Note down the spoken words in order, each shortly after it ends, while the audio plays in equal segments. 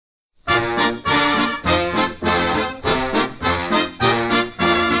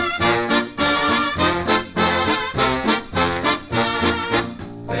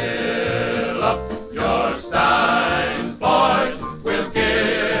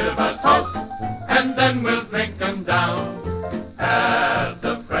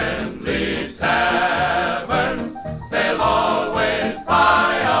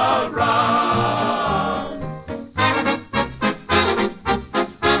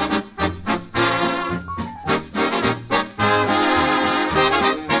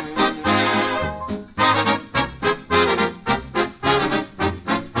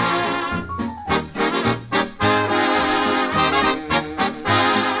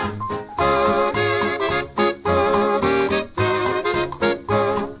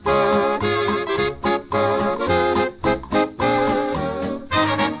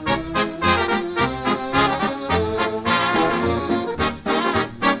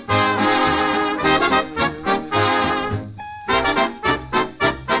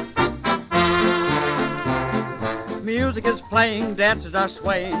playing, dancers are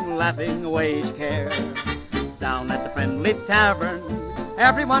swaying, laughing away each care. Down at the friendly tavern,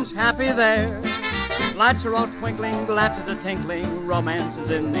 everyone's happy there. Lights are all twinkling, glasses are tinkling, romance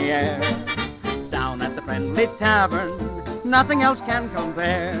is in the air. Down at the friendly tavern, nothing else can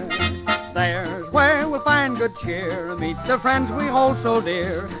compare. There's where we'll find good cheer, meet the friends we hold so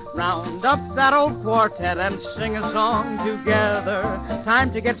dear. Round up that old quartet and sing a song together.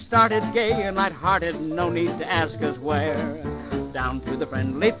 Time to get started gay and lighthearted, no need to ask us where. Down to the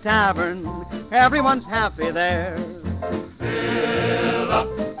friendly tavern, everyone's happy there. Fill up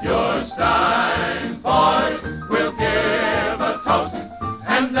your stein, boys, we'll give a toast,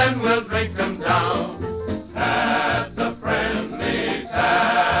 and then we'll drink them down. At the friendly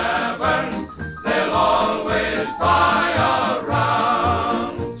tavern, they'll always buy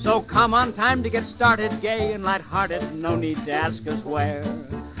around. So come on, time to get started, gay and lighthearted, no need to ask us where.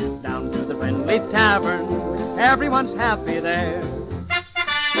 Down to the friendly tavern, everyone's happy there.